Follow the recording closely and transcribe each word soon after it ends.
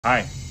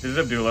Hi, this is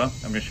Abdullah.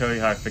 I'm going to show you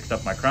how I fixed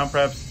up my crown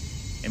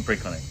preps in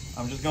pre-clinic.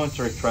 I'm just going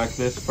to retract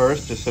this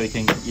first, just so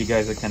you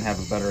guys can have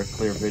a better,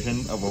 clear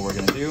vision of what we're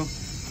going to do.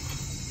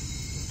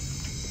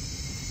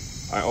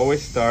 I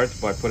always start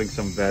by putting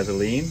some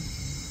Vaseline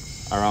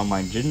around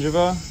my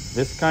gingiva.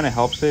 This kind of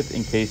helps it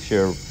in case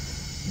your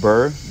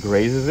burr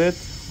grazes it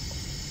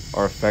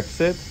or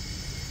affects it.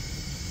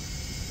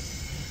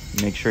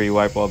 Make sure you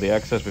wipe all the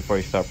excess before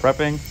you start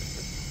prepping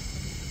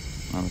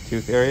on the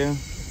tooth area.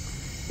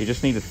 You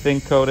just need a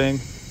thin coating.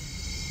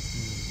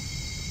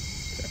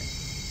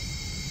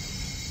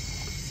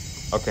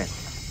 Okay,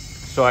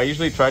 so I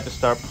usually try to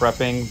start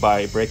prepping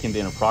by breaking the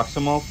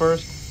interproximal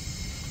first.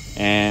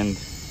 And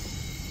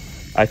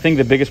I think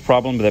the biggest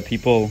problem that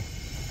people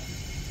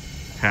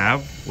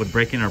have with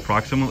breaking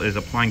interproximal is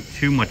applying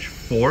too much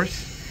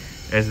force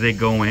as they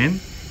go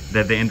in,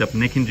 that they end up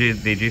nicking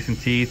the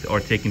adjacent teeth or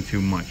taking too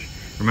much.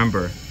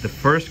 Remember, the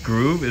first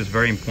groove is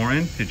very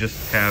important, to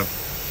just have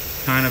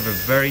kind of a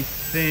very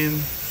thin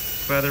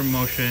feather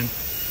motion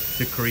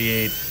to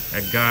create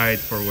a guide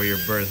for where your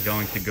burr is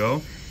going to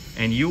go.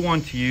 And you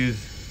want to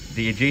use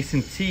the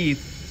adjacent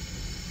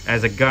teeth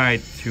as a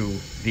guide to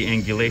the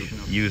angulation.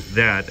 Use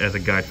that as a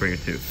guide for your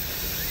tooth.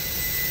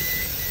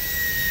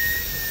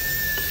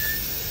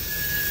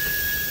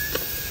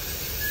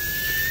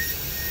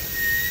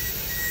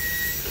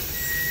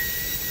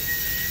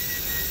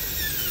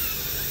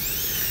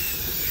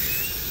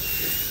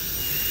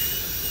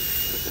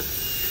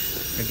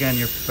 Again,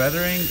 you're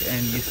feathering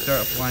and you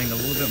start applying a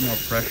little bit more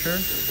pressure.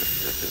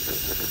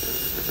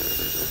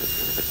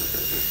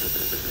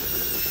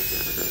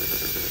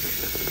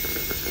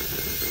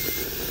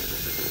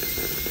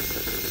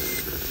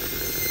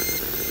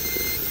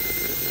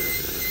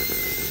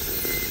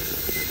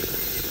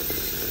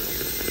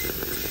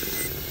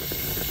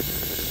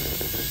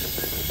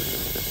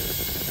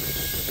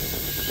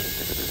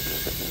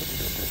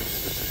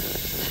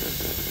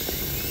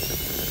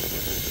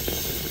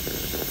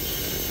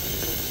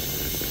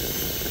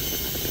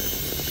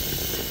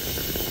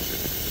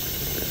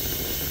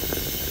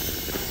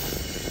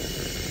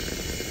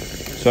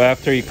 So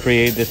after you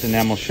create this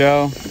enamel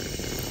shell,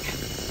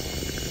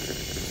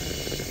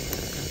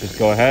 just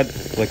go ahead,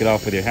 flick it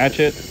off with your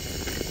hatchet.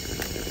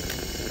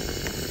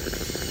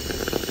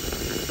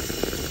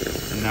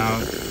 And now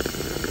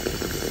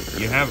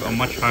you have a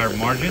much higher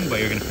margin, but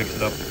you're going to fix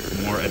it up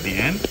more at the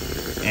end.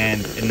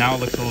 And now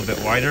it looks a little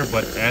bit wider,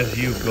 but as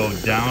you go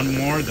down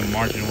more, the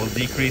margin will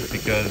decrease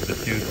because the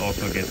tooth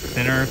also gets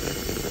thinner,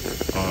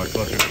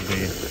 closer to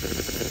the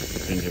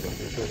gingiva.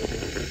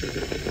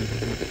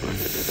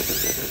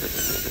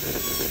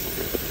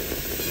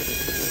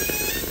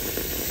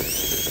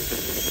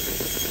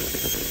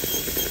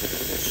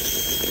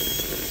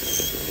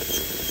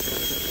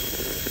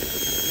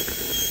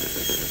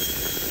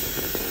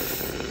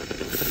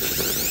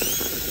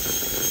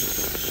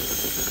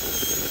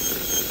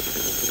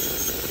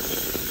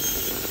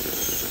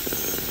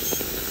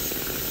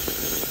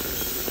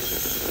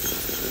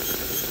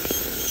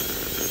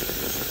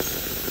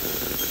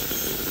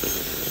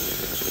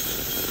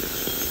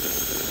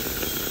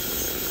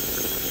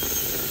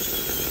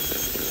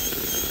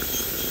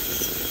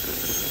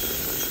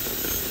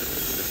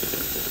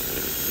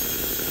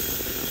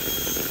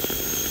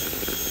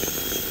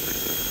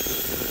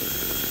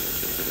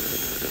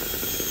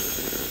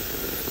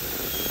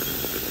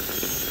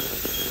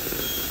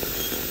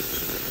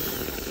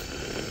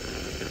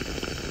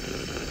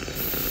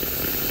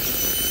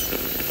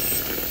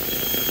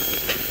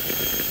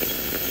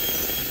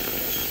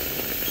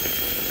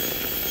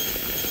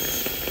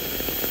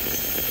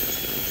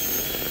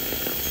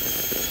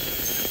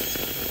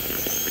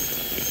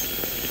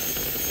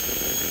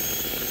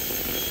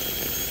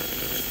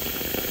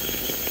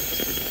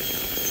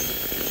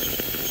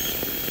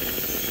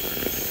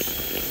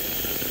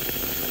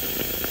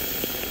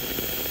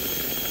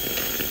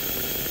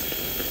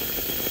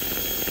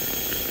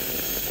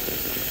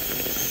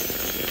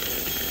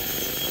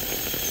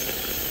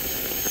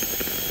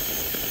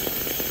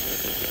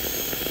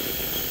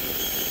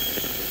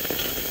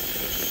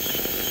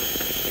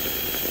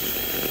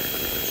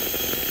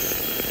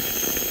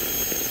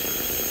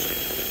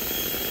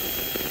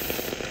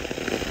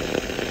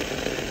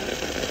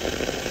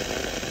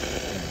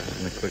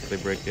 Quickly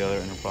break the other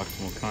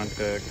interproximal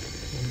contact,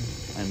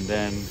 and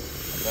then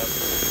at that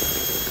point,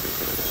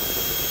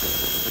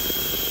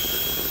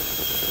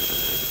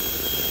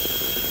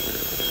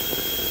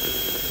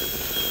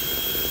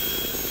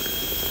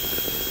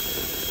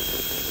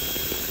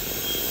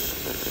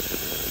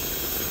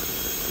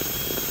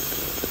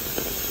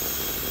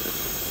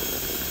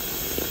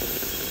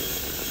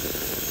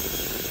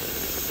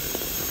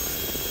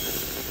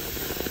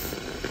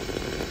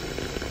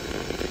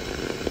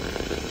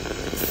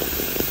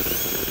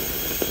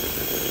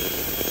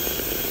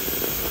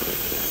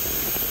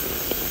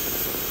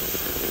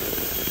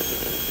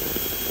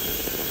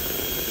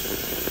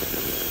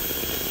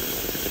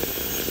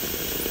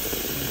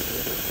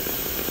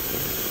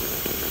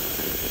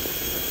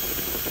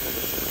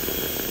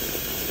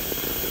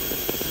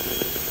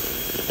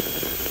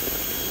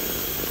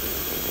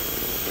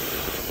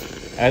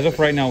 As of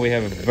right now, we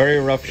have a very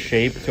rough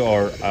shape to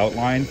our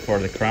outline for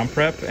the crown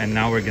prep, and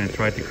now we're going to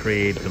try to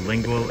create the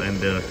lingual and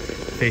the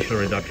facial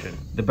reduction.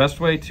 The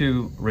best way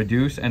to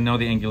reduce and know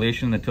the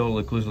angulation and the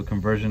total occlusal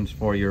conversions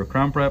for your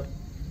crown prep: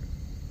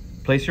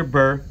 place your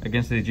burr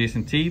against the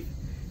adjacent teeth.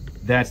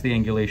 That's the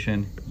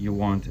angulation you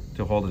want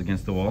to hold it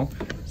against the wall.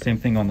 Same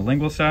thing on the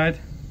lingual side.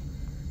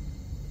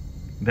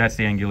 That's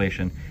the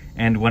angulation.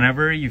 And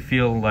whenever you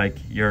feel like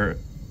you're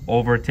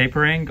over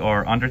tapering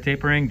or under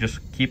tapering, just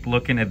keep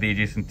looking at the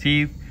adjacent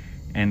teeth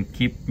and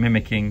keep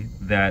mimicking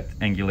that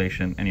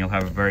angulation, and you'll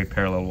have a very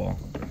parallel wall.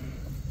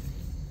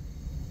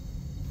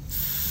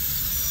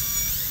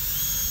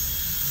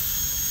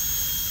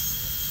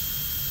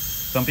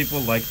 Some people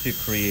like to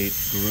create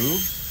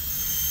grooves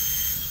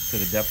to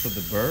the depth of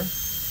the burr.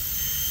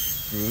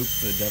 Grooves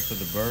to the depth of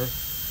the burr.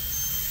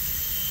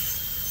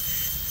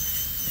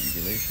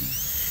 Angulation.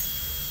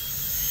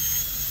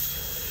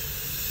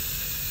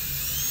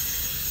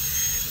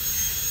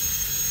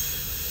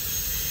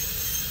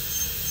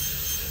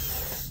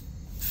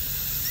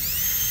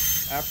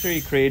 After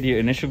you create your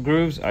initial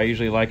grooves, I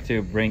usually like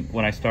to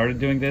when I started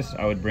doing this,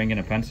 I would bring in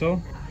a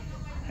pencil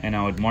and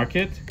I would mark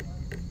it.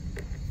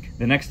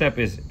 The next step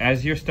is,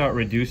 as you start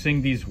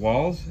reducing these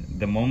walls,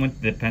 the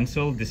moment the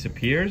pencil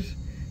disappears,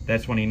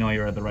 that's when you know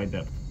you're at the right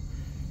depth.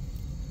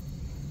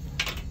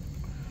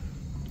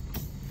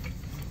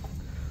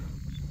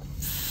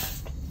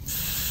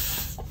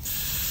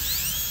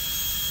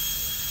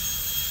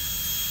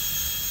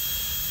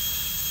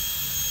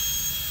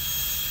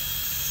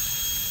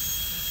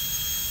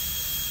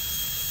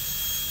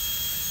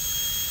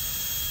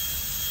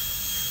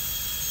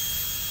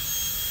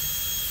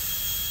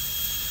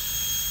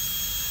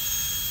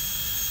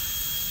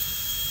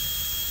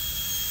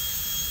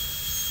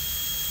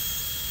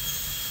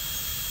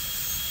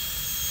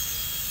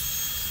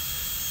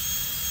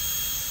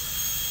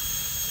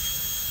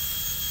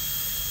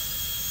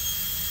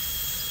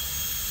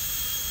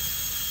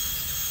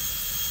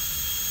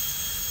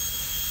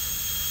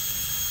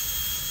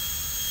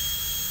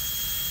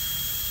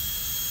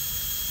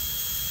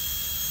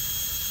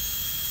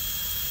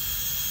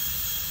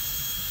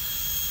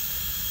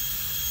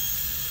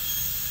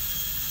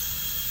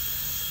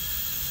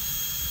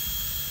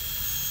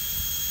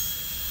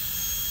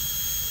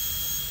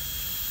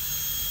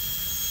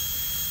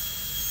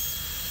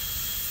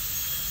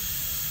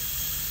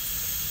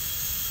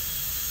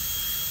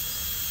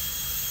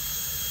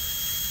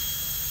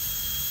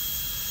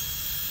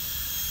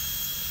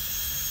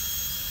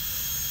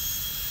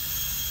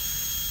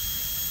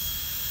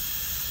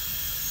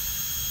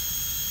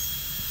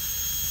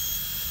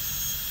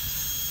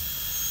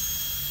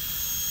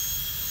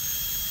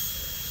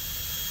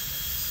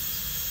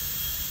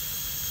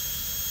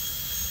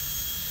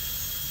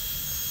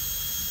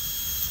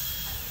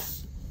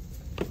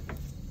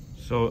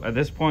 So at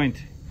this point,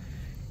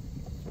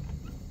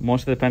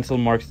 most of the pencil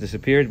marks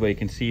disappeared, but you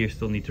can see you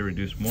still need to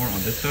reduce more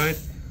on this side.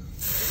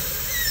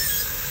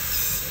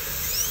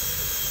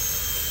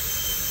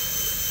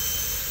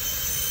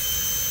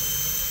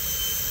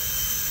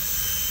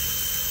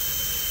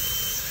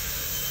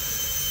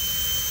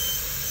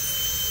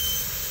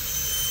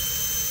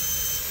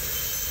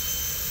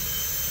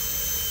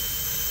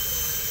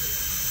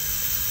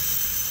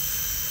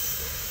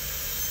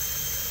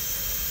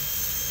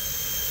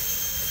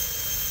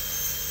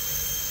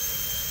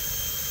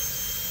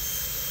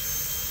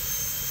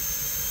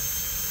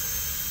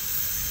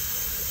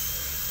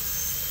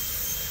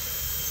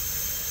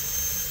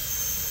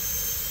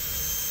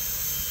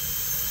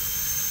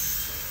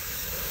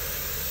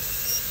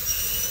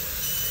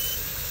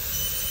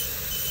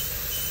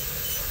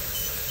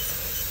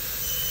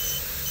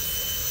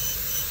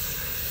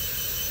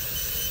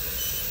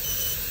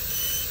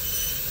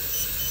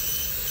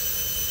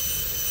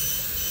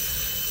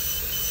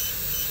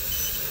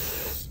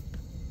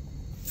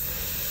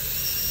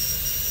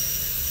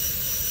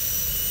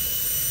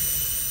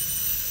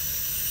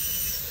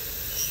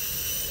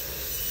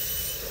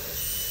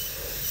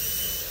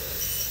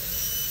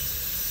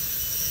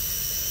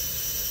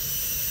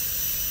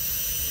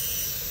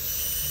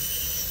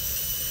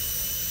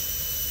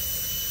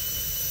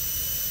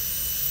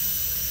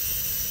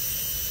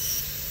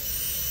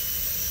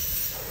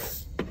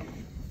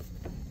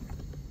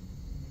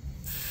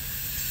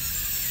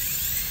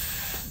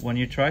 When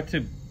you try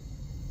to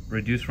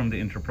reduce from the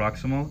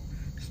interproximal,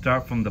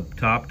 start from the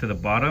top to the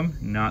bottom,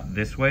 not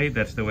this way.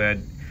 That's the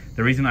way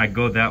the reason I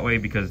go that way,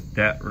 because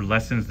that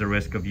lessens the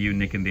risk of you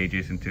nicking the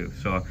adjacent tooth.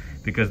 So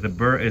because the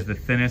burr is the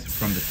thinnest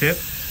from the tip,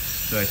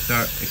 so I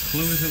start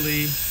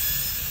occlusally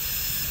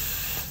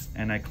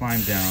and I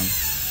climb down.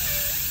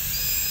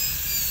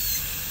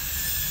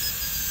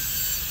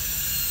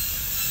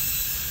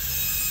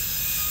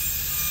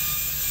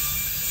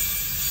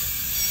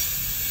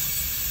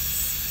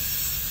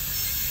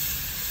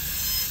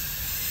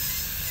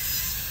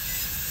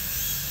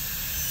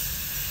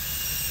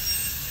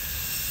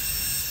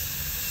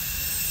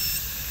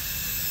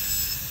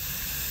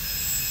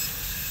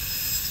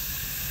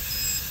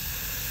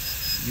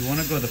 You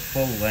want to go the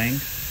full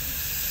length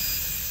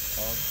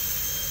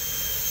of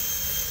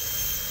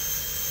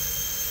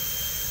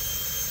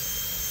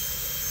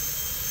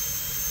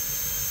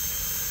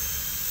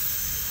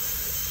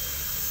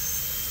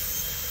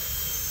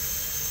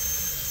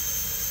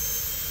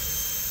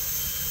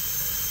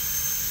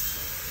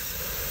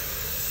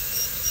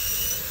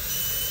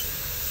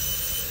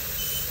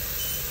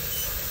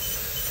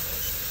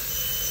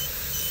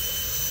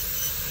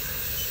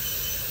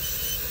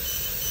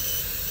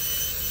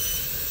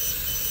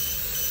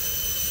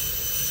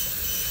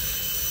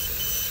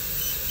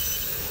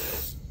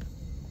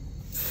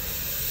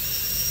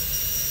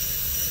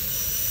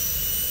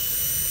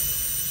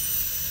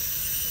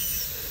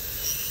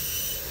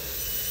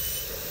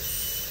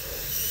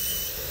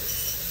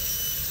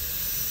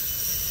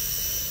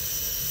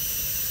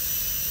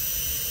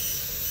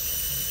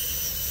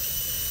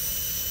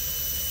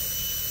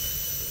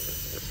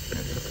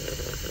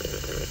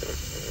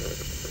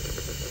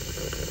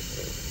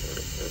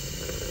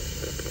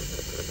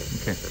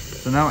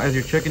So now as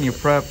you're checking your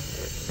prep,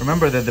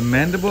 remember that the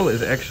mandible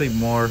is actually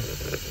more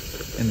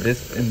in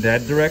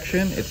that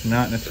direction. It's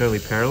not necessarily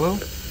parallel.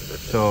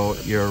 So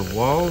your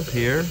walls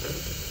here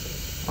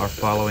are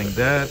following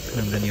that,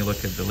 and then you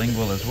look at the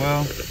lingual as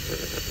well.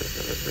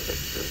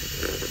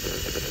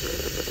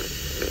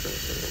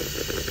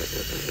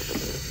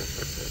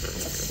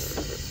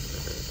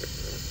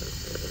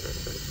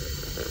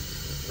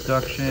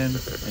 Abduction,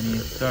 and you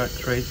start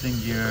tracing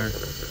your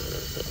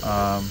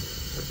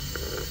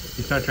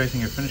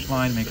finish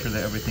line. Make sure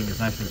that everything is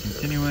nice and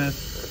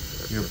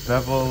continuous. Your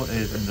bevel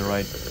is in the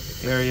right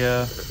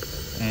area,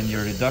 and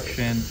your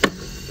reductions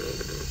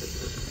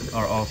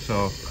are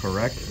also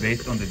correct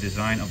based on the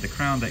design of the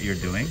crown that you're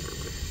doing.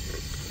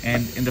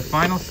 And in the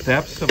final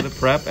steps of the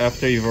prep,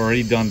 after you've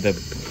already done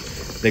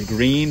the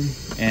green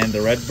and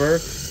the red burr,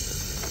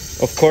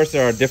 of course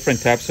there are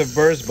different types of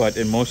burrs, but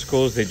in most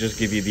schools they just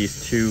give you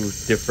these two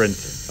different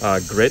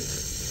grit.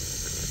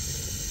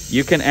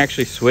 You can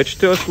actually switch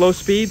to a slow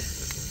speed.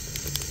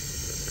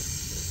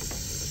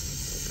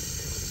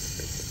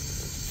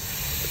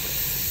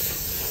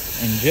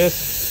 And just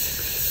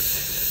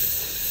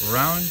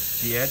round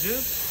the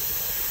edges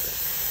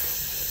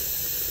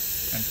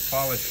and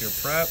polish your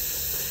prep.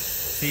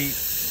 See,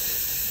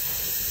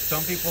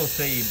 some people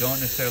say you don't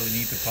necessarily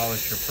need to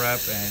polish your prep,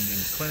 and in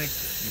clinic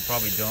you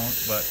probably don't,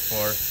 but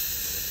for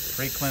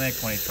pre-clinic,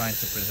 when you're trying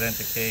to present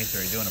a case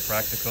or you're doing a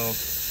practical,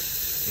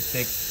 it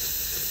takes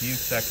a few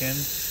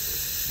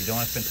seconds. You don't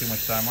want to spend too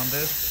much time on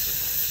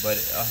this, but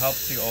it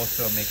helps you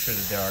also make sure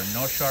that there are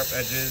no sharp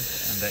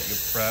edges and that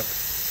your prep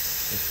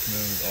is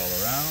smooth all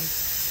around.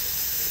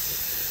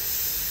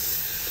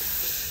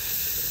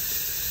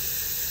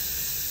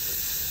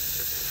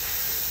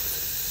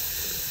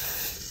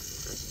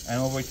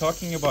 And when we're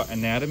talking about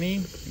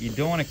anatomy, you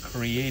don't want to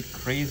create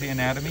crazy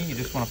anatomy. You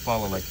just want to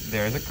follow, like,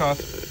 there's a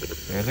cusp,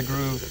 there's a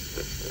groove,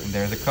 and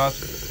there's a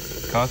cusp,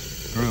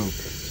 groove.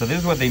 So this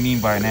is what they mean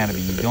by anatomy.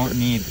 You don't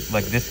need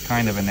like this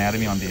kind of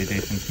anatomy on the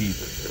adjacent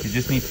teeth. You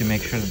just need to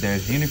make sure that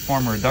there's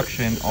uniform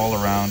reduction all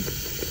around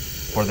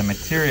for the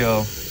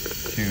material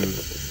to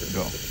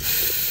go.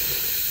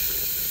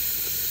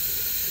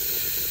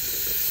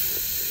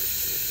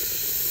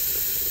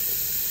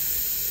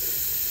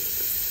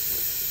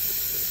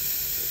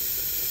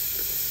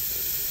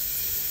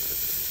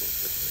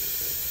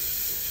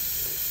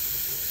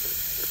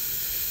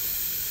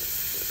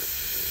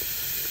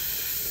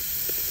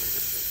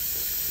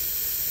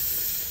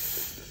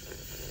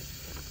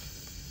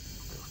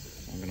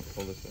 I'm going to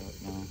pull this out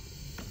now.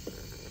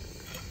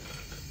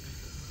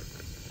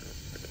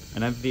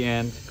 And at the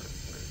end,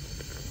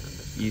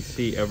 you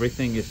see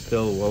everything is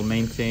still well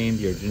maintained.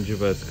 Your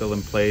gingiva is still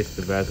in place.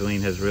 The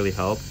Vaseline has really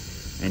helped.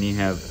 And you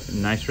have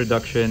nice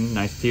reduction,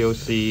 nice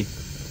TOC,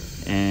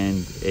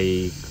 and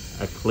a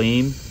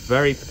clean,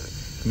 very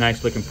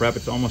nice looking prep.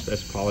 It's almost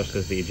as polished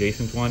as the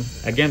adjacent one.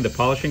 Again, the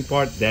polishing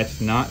part, that's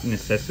not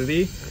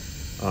necessity.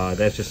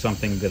 That's just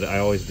something that I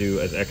always do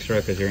as extra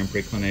because you're in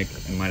pre-clinic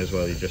and might as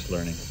well, you're just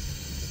learning.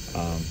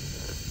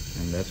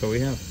 And that's what we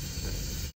have.